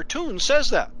Ashtar cartoon says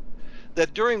that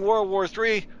during World War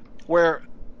III, where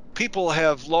people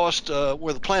have lost,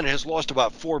 where the planet has lost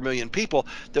about 4 million people,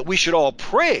 that we should all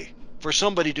pray for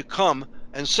somebody to come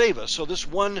and save us. So this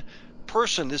one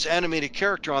person, this animated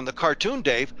character on the cartoon,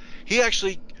 Dave, he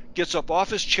actually gets up off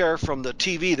his chair from the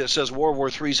TV that says World War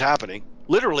III is happening.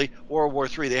 Literally, World War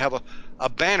III. They have a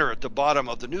banner at the bottom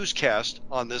of the newscast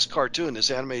on this cartoon,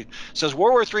 this anime, says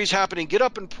World War III is happening. Get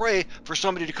up and pray for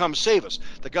somebody to come save us.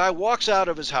 The guy walks out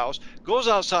of his house, goes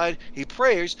outside, he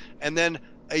prays, and then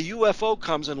a UFO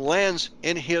comes and lands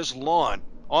in his lawn,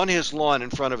 on his lawn in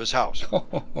front of his house.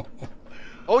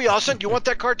 Oh, yeah, listen, you want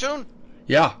that cartoon?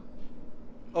 Yeah.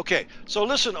 Okay, so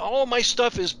listen, all my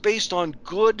stuff is based on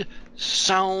good,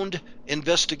 sound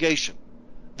investigation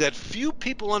that few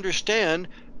people understand,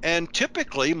 and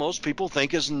typically most people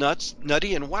think is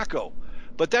nutty, and wacko.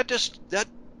 But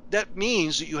that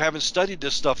means that you haven't studied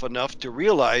this stuff enough to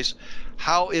realize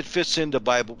how it fits into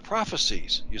Bible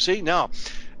prophecies. You see, now,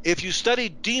 if you study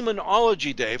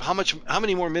demonology, Dave, how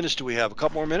many more minutes do we have? A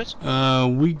couple more minutes?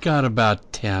 We got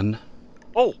about 10.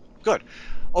 Oh, good.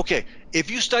 Okay,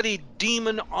 if you study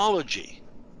demonology,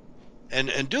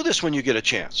 and do this when you get a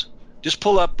chance, just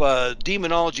pull up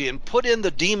demonology and put in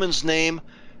the demon's name,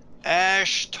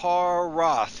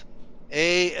 Ashtaroth,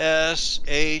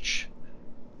 Ashtaroth,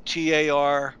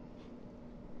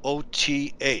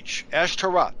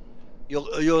 Ashtaroth.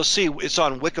 You'll see it's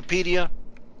on Wikipedia.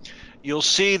 You'll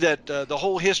see that the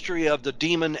whole history of the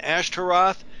demon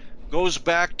Ashtaroth goes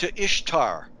back to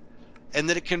Ishtar, and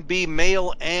that it can be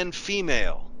male and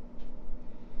female.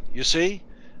 You see?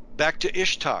 Back to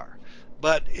Ishtar.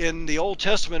 But in the Old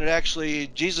Testament,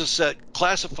 Jesus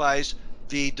classifies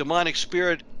the demonic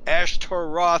spirit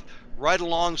Ashtaroth right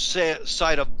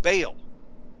alongside of Baal,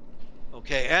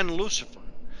 okay, and Lucifer.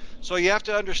 So you have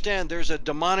to understand there's a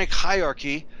demonic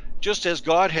hierarchy, just as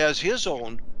God has his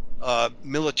own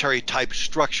military type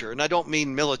structure. And I don't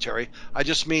mean military, I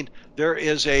just mean there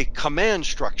is a command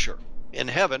structure in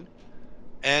heaven,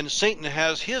 and Satan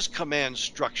has his command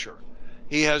structure.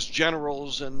 He has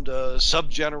generals and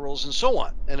sub-generals and so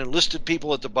on, and enlisted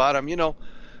people at the bottom.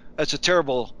 That's a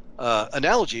terrible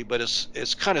analogy, but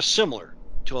it's kind of similar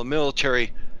to a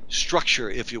military structure,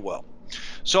 if you will.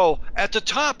 So at the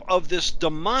top of this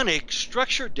demonic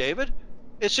structure, David,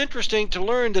 it's interesting to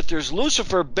learn that there's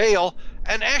Lucifer, Baal,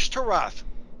 and Ashtaroth,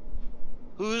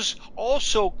 who's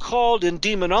also called in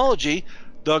demonology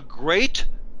the Great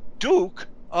Duke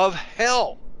of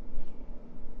Hell.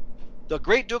 The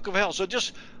Great Duke of Hell. So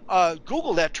just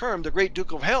Google that term, the Great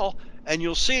Duke of Hell, and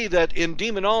you'll see that in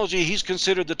demonology, he's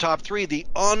considered the top three, the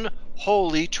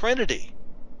unholy trinity.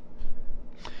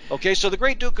 Okay, so the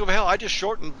Great Duke of Hell, I just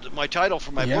shortened my title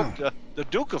for my book, The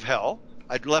Duke of Hell.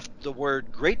 I'd left the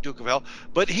word Great Duke of Hell,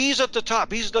 but he's at the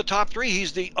top. He's the top three.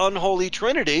 He's the unholy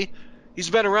trinity. He's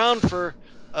been around for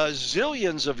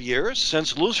zillions of years,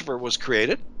 since Lucifer was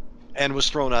created and was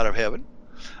thrown out of heaven.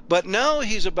 But now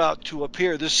he's about to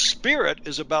appear. This spirit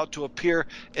is about to appear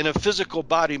in a physical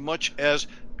body, much as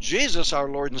Jesus, our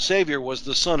Lord and Savior, was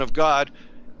the Son of God,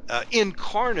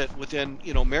 incarnate within,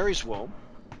 Mary's womb.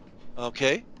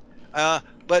 Okay,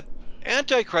 but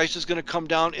Antichrist is going to come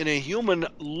down in a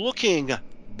human-looking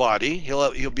body.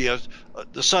 He'll be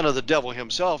the son of the devil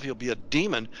himself. He'll be a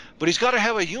demon, but he's got to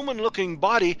have a human-looking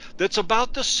body that's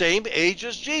about the same age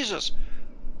as Jesus.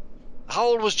 How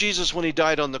old was Jesus when he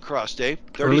died on the cross, Dave?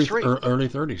 33. Early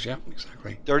 30s, yeah,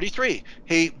 exactly. 33.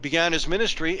 He began his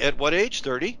ministry at what age?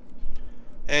 30.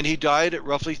 And he died at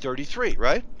roughly 33,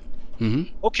 right?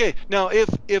 Mm-hmm. Okay, now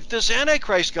if this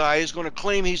Antichrist guy is going to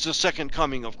claim he's the second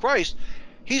coming of Christ,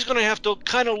 he's going to have to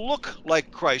kind of look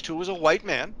like Christ, who was a white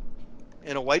man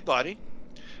in a white body.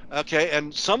 Okay,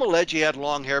 and some allege he had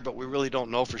long hair, but we really don't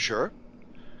know for sure.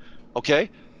 Okay,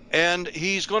 and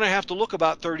he's going to have to look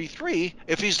about 33.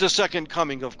 If he's the second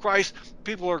coming of Christ,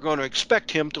 people are going to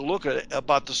expect him to look at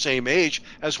about the same age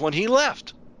as when he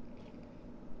left.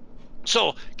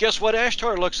 So guess what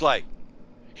Ashtar looks like?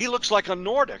 He looks like a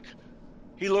Nordic.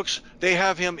 They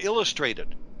have him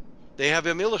illustrated.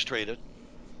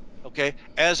 Okay,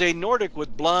 as a Nordic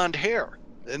with blonde hair.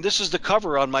 And this is the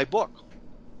cover on my book.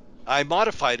 I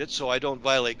modified it so I don't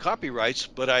violate copyrights,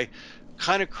 but I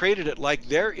kind of created it like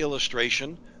their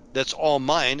illustration. That's all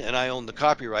mine, and I own the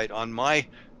copyright on my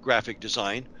graphic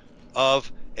design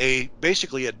of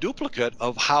basically a duplicate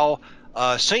of how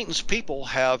Satan's people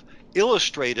have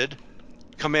illustrated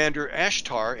Commander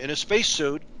Ashtar in a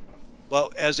spacesuit,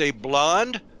 well, as a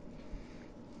blonde,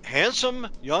 handsome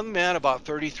young man about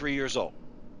 33 years old.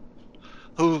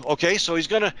 So he's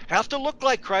going to have to look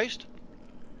like Christ.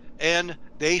 And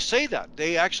they say that.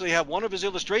 They actually have one of his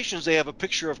illustrations. They have a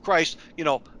picture of Christ,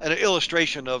 an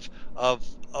illustration of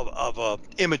an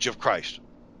image of Christ.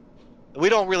 We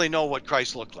don't really know what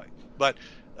Christ looked like. But,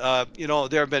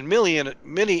 there have been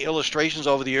many illustrations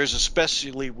over the years,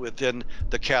 especially within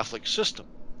the Catholic system.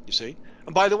 You see?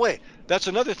 And by the way, that's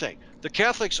another thing. The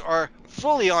Catholics are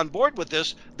fully on board with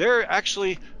this. They're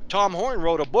actually, Tom Horn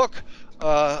wrote a book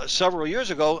several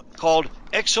years ago called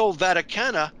Exo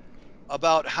Vaticana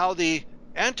about how the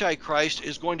Antichrist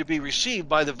is going to be received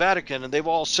by the Vatican, and they've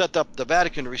all set up the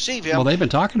Vatican to receive Well, him. they've been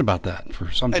talking about that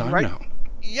for some And time right, now.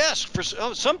 yes, for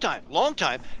some time, long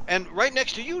time. And right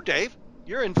next to you, Dave,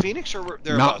 you're in Phoenix or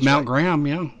thereabouts, Mount right? Graham,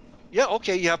 yeah. Yeah,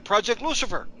 okay, you have Project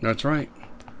Lucifer. That's right.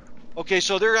 Okay,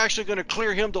 so they're actually going to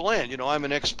clear him to land. I'm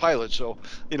an ex-pilot, so,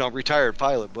 retired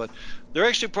pilot, but they're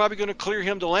actually probably going to clear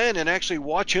him to land and actually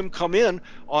watch him come in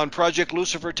on Project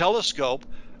Lucifer telescope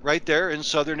right there in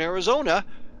southern Arizona.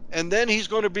 And then he's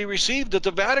going to be received at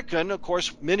the Vatican. Of course,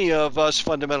 many of us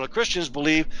fundamental Christians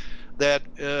believe that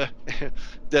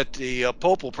that the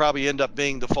Pope will probably end up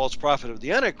being the false prophet of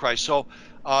the Antichrist. So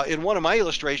in one of my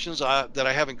illustrations that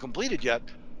I haven't completed yet,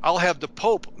 I'll have the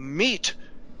Pope meet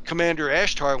Commander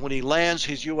Ashtar when he lands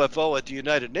his UFO at the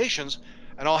United Nations,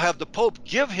 and I'll have the Pope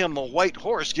give him a white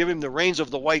horse, give him the reins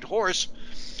of the white horse,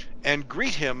 and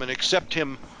greet him and accept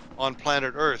him on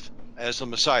planet Earth as the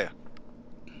Messiah.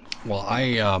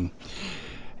 Well,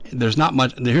 there's not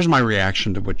much. Here's my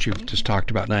reaction to what you've just talked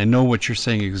about, and I know what you're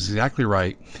saying is exactly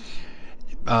right.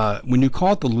 When you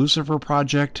call it the Lucifer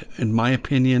Project, in my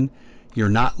opinion, you're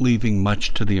not leaving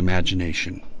much to the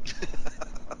imagination.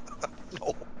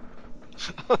 No.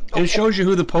 It shows you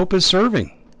who the Pope is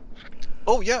serving.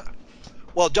 Oh, yeah.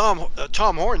 Well,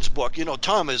 Tom Horn's book,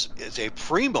 Tom is a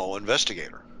primo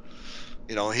investigator.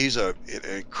 He's an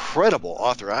incredible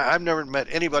author. I've never met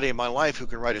anybody in my life who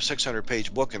can write a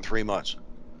 600-page book in 3 months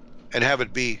and have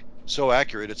it be so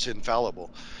accurate it's infallible.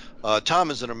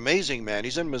 Tom is an amazing man.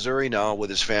 He's in Missouri now with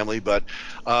his family, but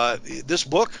this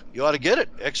book, you ought to get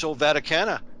it, Exo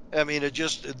Vaticana. I mean,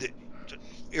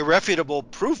 irrefutable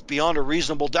proof beyond a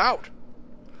reasonable doubt.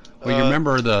 Well, you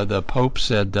remember the Pope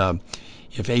said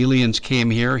if aliens came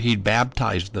here, he'd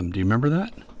baptize them. Do you remember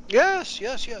that? Yes.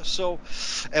 So,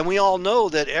 and we all know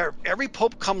that every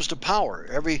pope comes to power.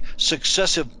 Every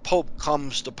successive pope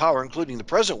comes to power, including the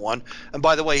present one. And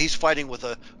by the way, he's fighting with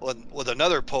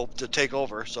another pope to take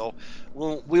over. So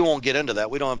we won't get into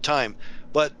that. We don't have time.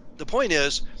 But the point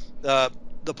is, the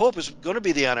pope is going to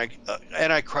be the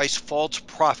Antichrist false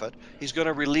prophet. He's going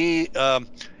to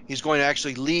he's going to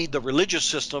actually lead the religious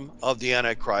system of the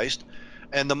Antichrist.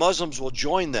 And the Muslims will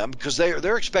join them because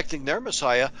they're expecting their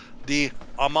Messiah, the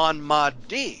Aman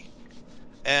Mahdi.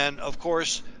 And of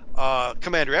course,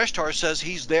 Commander Ashtar says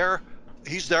he's their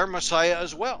Messiah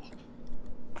as well.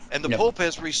 And the Pope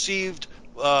has received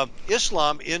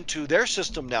Islam into their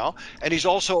system now, and he's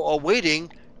also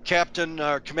awaiting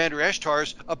Commander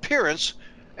Ashtar's appearance,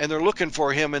 and they're looking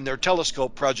for him in their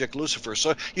telescope, Project Lucifer.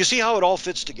 So you see how it all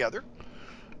fits together?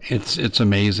 It's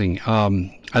amazing.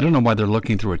 I don't know why they're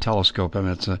looking through a telescope. I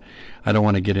mean, I don't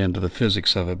want to get into the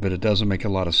physics of it, but it doesn't make a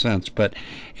lot of sense. But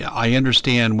I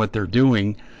understand what they're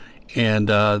doing. And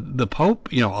the Pope,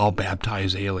 I'll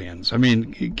baptize aliens. I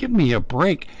mean, give me a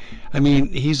break. I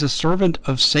mean, he's a servant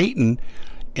of Satan.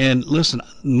 And listen,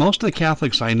 most of the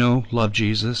Catholics I know love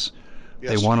Jesus.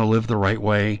 Yes. They want to live the right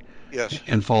way. Yes.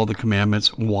 And follow the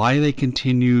commandments. Why they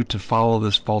continue to follow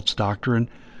this false doctrine,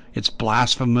 it's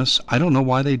blasphemous. I don't know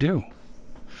why they do.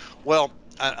 Well,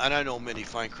 and I know many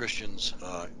fine Christians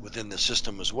within the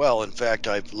system as well. In fact,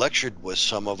 I've lectured with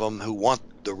some of them who want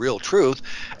the real truth,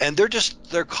 and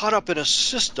they're caught up in a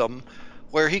system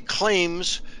where he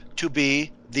claims to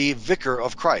be the vicar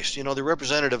of Christ, the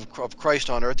representative of Christ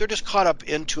on earth. They're just caught up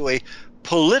into a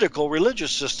political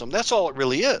religious system. That's all it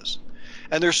really is.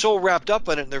 And they're so wrapped up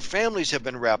in it, and their families have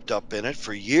been wrapped up in it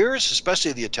for years,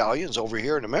 especially the Italians over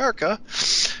here in America,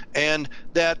 and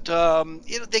that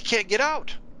they can't get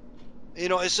out.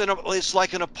 It's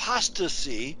like an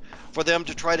apostasy for them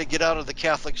to try to get out of the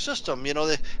Catholic system.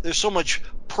 There's so much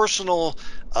personal,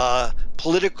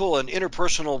 political, and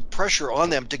interpersonal pressure on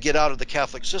them to get out of the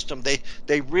Catholic system.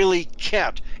 They really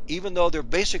can't, even though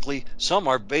some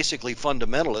are basically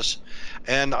fundamentalists.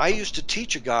 And I used to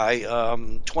teach a guy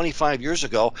 25 years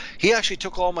ago. He actually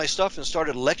took all my stuff and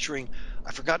started lecturing.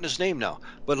 I've forgotten his name now,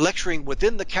 but lecturing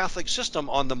within the Catholic system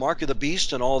on the Mark of the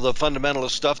Beast and all the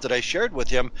fundamentalist stuff that I shared with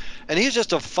him. And he's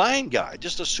just a fine guy,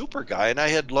 just a super guy. And I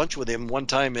had lunch with him one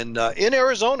time in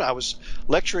Arizona. I was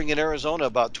lecturing in Arizona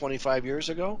about 25 years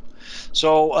ago.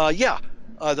 So,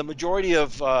 the majority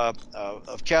of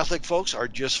Catholic folks are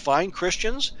just fine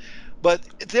Christians. But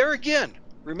there again,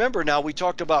 remember now, we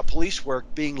talked about police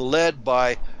work being led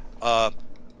by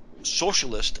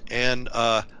socialists and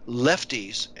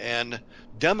lefties and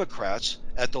Democrats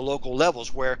at the local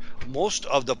levels, where most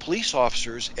of the police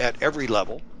officers at every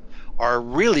level are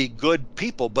really good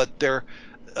people, but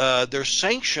they're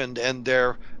sanctioned and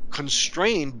they're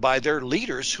constrained by their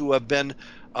leaders who have been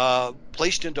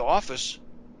placed into office,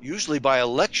 usually by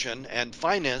election and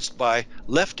financed by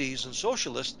lefties and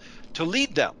socialists to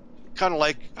lead them. Kind of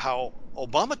like how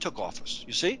Obama took office,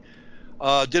 you see?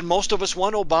 Did most of us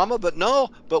want Obama? But no,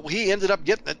 but he ended up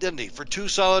getting it, didn't he? For 2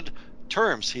 solid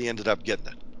terms, he ended up getting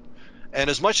it. And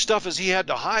as much stuff as he had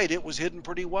to hide, it was hidden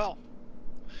pretty well.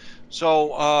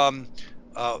 So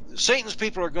Satan's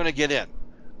people are going to get in.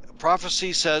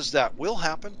 Prophecy says that will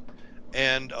happen.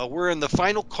 And we're in the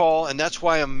final call, and that's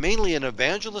why I'm mainly an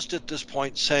evangelist at this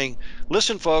point, saying,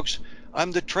 listen, folks,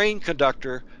 I'm the train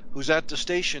conductor who's at the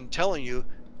station telling you,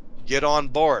 get on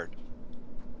board,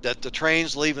 that the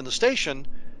train's leaving the station,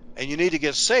 and you need to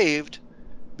get saved,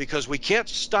 because we can't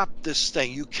stop this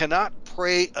thing. You cannot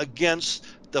pray against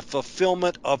the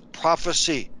fulfillment of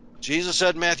prophecy. Jesus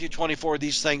said in Matthew 24,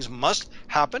 these things must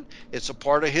happen. It's a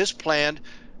part of his plan.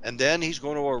 And then he's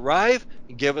going to arrive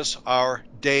and give us our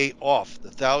day off. The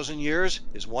 1,000 years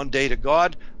is one day to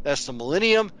God. That's the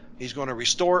millennium. He's going to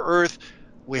restore earth.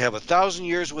 We have 1,000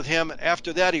 years with him.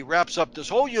 After that, he wraps up this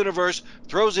whole universe,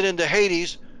 throws it into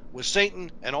Hades with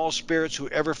Satan and all spirits who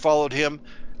ever followed him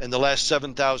in the last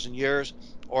 7,000 years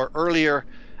or earlier.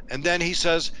 And then he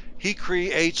says he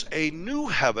creates a new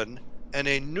heaven and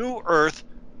a new earth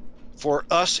for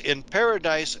us in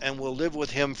paradise, and will live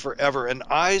with him forever. And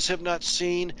eyes have not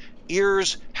seen,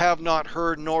 ears have not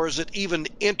heard, nor has it even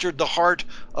entered the heart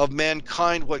of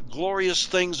mankind what glorious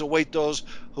things await those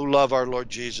who love our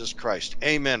Lord Jesus Christ.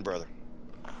 Amen, brother.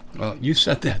 Well, you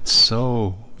said that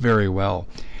so very well.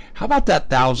 How about that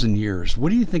 1,000 years? What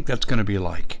do you think that's going to be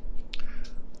like?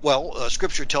 Well,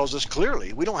 Scripture tells us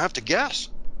clearly. We don't have to guess.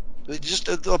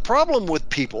 The problem with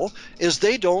people is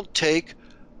they don't take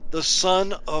the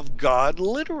Son of God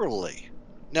literally.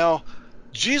 Now,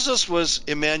 Jesus was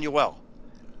Emmanuel.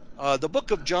 The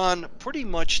book of John pretty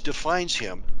much defines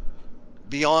him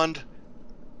beyond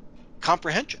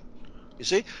comprehension. You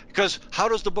see? Because how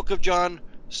does the book of John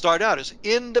start out? It's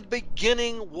in the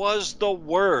beginning was the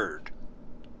Word.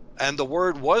 And the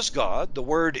Word was God. The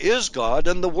Word is God.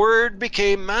 And the Word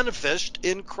became manifest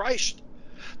in Christ.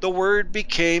 The Word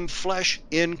became flesh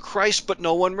in Christ, but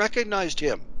no one recognized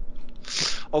him.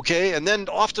 Okay, and then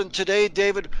often today,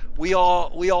 David, we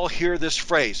all hear this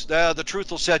phrase, the truth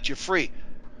will set you free.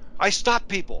 I stop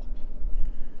people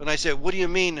and I say, what do you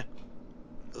mean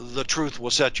the truth will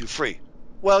set you free?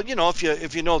 Well, you know,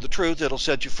 if you know the truth, it'll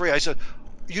set you free. I said,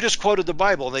 you just quoted the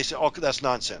Bible. And they said, oh, that's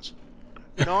nonsense.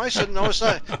 No, I said, no, it's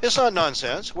not. It's not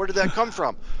nonsense. Where did that come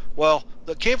from? Well,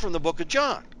 that came from the book of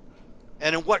John.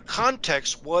 And in what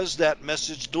context was that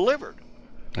message delivered?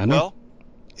 I know.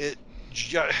 Well,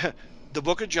 the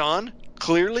book of John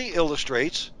clearly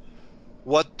illustrates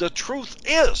what the truth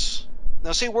is.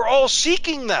 Now, see, we're all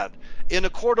seeking that. In a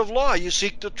court of law, you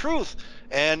seek the truth,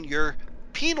 and you're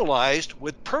penalized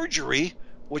with perjury,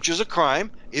 which is a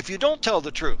crime, if you don't tell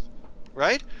the truth,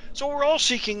 right? So we're all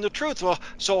seeking the truth. Well,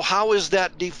 so how is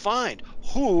that defined?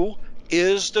 Who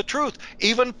is the truth?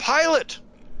 Even Pilate,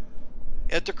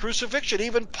 at the crucifixion,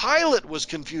 even Pilate was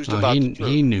confused about the truth.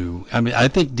 He knew. I mean, I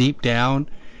think deep down,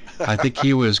 I think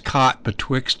he was caught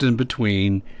betwixt and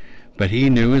between, but he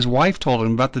knew. His wife told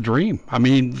him about the dream. I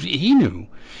mean, he knew.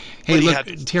 Hey, look,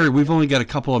 Terry, we've only got a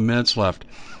couple of minutes left,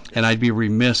 and I'd be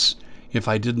remiss if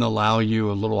I didn't allow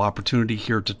you a little opportunity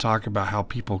here to talk about how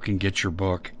people can get your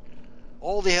book.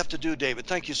 All they have to do, David,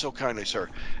 thank you so kindly, sir.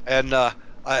 And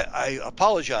I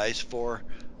apologize for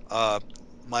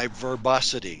my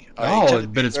verbosity. Oh,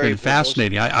 but it's been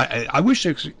fascinating. I wish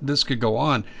this could go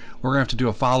on. We're going to have to do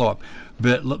a follow-up.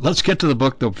 But let's get to the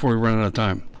book, though, before we run out of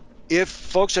time.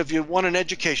 Folks, if you want an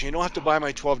education, you don't have to buy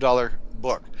my $12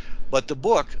 book. But the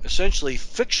book essentially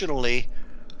fictionally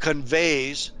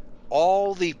conveys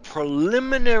all the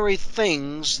preliminary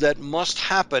things that must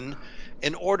happen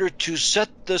in order to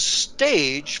set the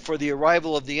stage for the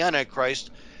arrival of the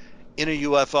Antichrist in a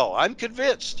UFO. I'm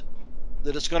convinced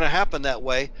that it's going to happen that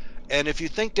way. And if you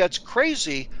think that's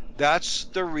crazy, that's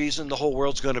the reason the whole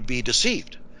world's going to be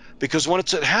deceived. Because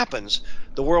once it happens,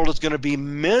 the world is going to be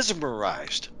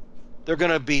mesmerized. They're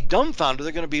going to be dumbfounded.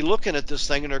 They're going to be looking at this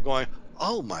thing and they're going,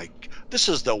 oh my, this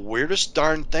is the weirdest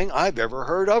darn thing I've ever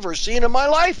heard of or seen in my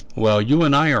life. Well, you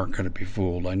and I aren't going to be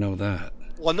fooled. I know that.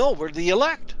 Well, no, we're the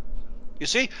elect. You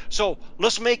see? So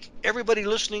let's make everybody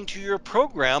listening to your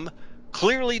program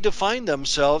clearly define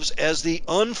themselves as the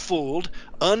unfooled,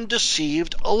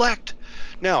 undeceived elect.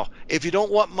 Now, if you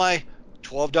don't want my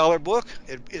 $12 book,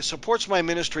 it supports my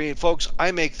ministry, and folks,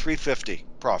 I make $3.50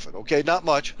 profit. Okay, not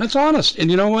much. That's honest,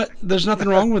 and you know what? There's nothing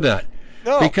wrong with that.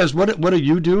 No. Because what do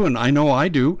you do, and I know I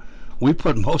do. we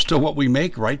put most of what we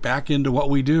make right back into what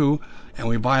we do, and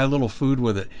we buy a little food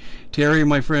with it. Terry,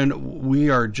 my friend, we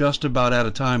are just about out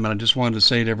of time, and I just wanted to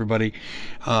say to everybody,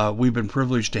 we've been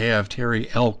privileged to have Terry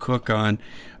L. Cook on,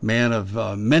 man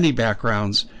of many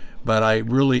backgrounds, but I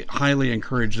really highly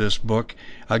encourage this book.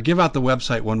 Give out the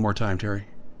website one more time, Terry.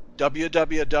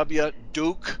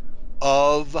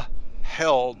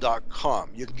 www.dukeofhell.com.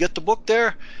 You can get the book there.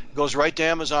 It goes right to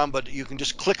Amazon, but you can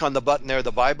just click on the button there,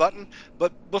 the buy button.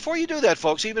 But before you do that,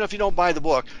 folks, even if you don't buy the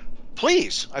book,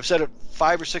 please, I've said it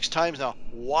 5 or 6 times now,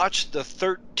 watch the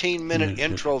 13-minute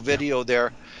intro video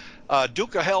there.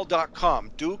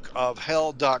 dukeofhell.com,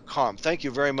 dukeofhell.com. Thank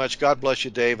you very much. God bless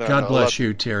you, Dave. God bless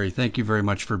you, Terry. Thank you very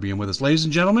much for being with us. Ladies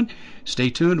and gentlemen, stay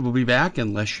tuned. We'll be back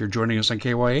unless you're joining us on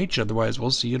KYH. Otherwise,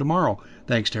 we'll see you tomorrow.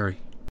 Thanks, Terry.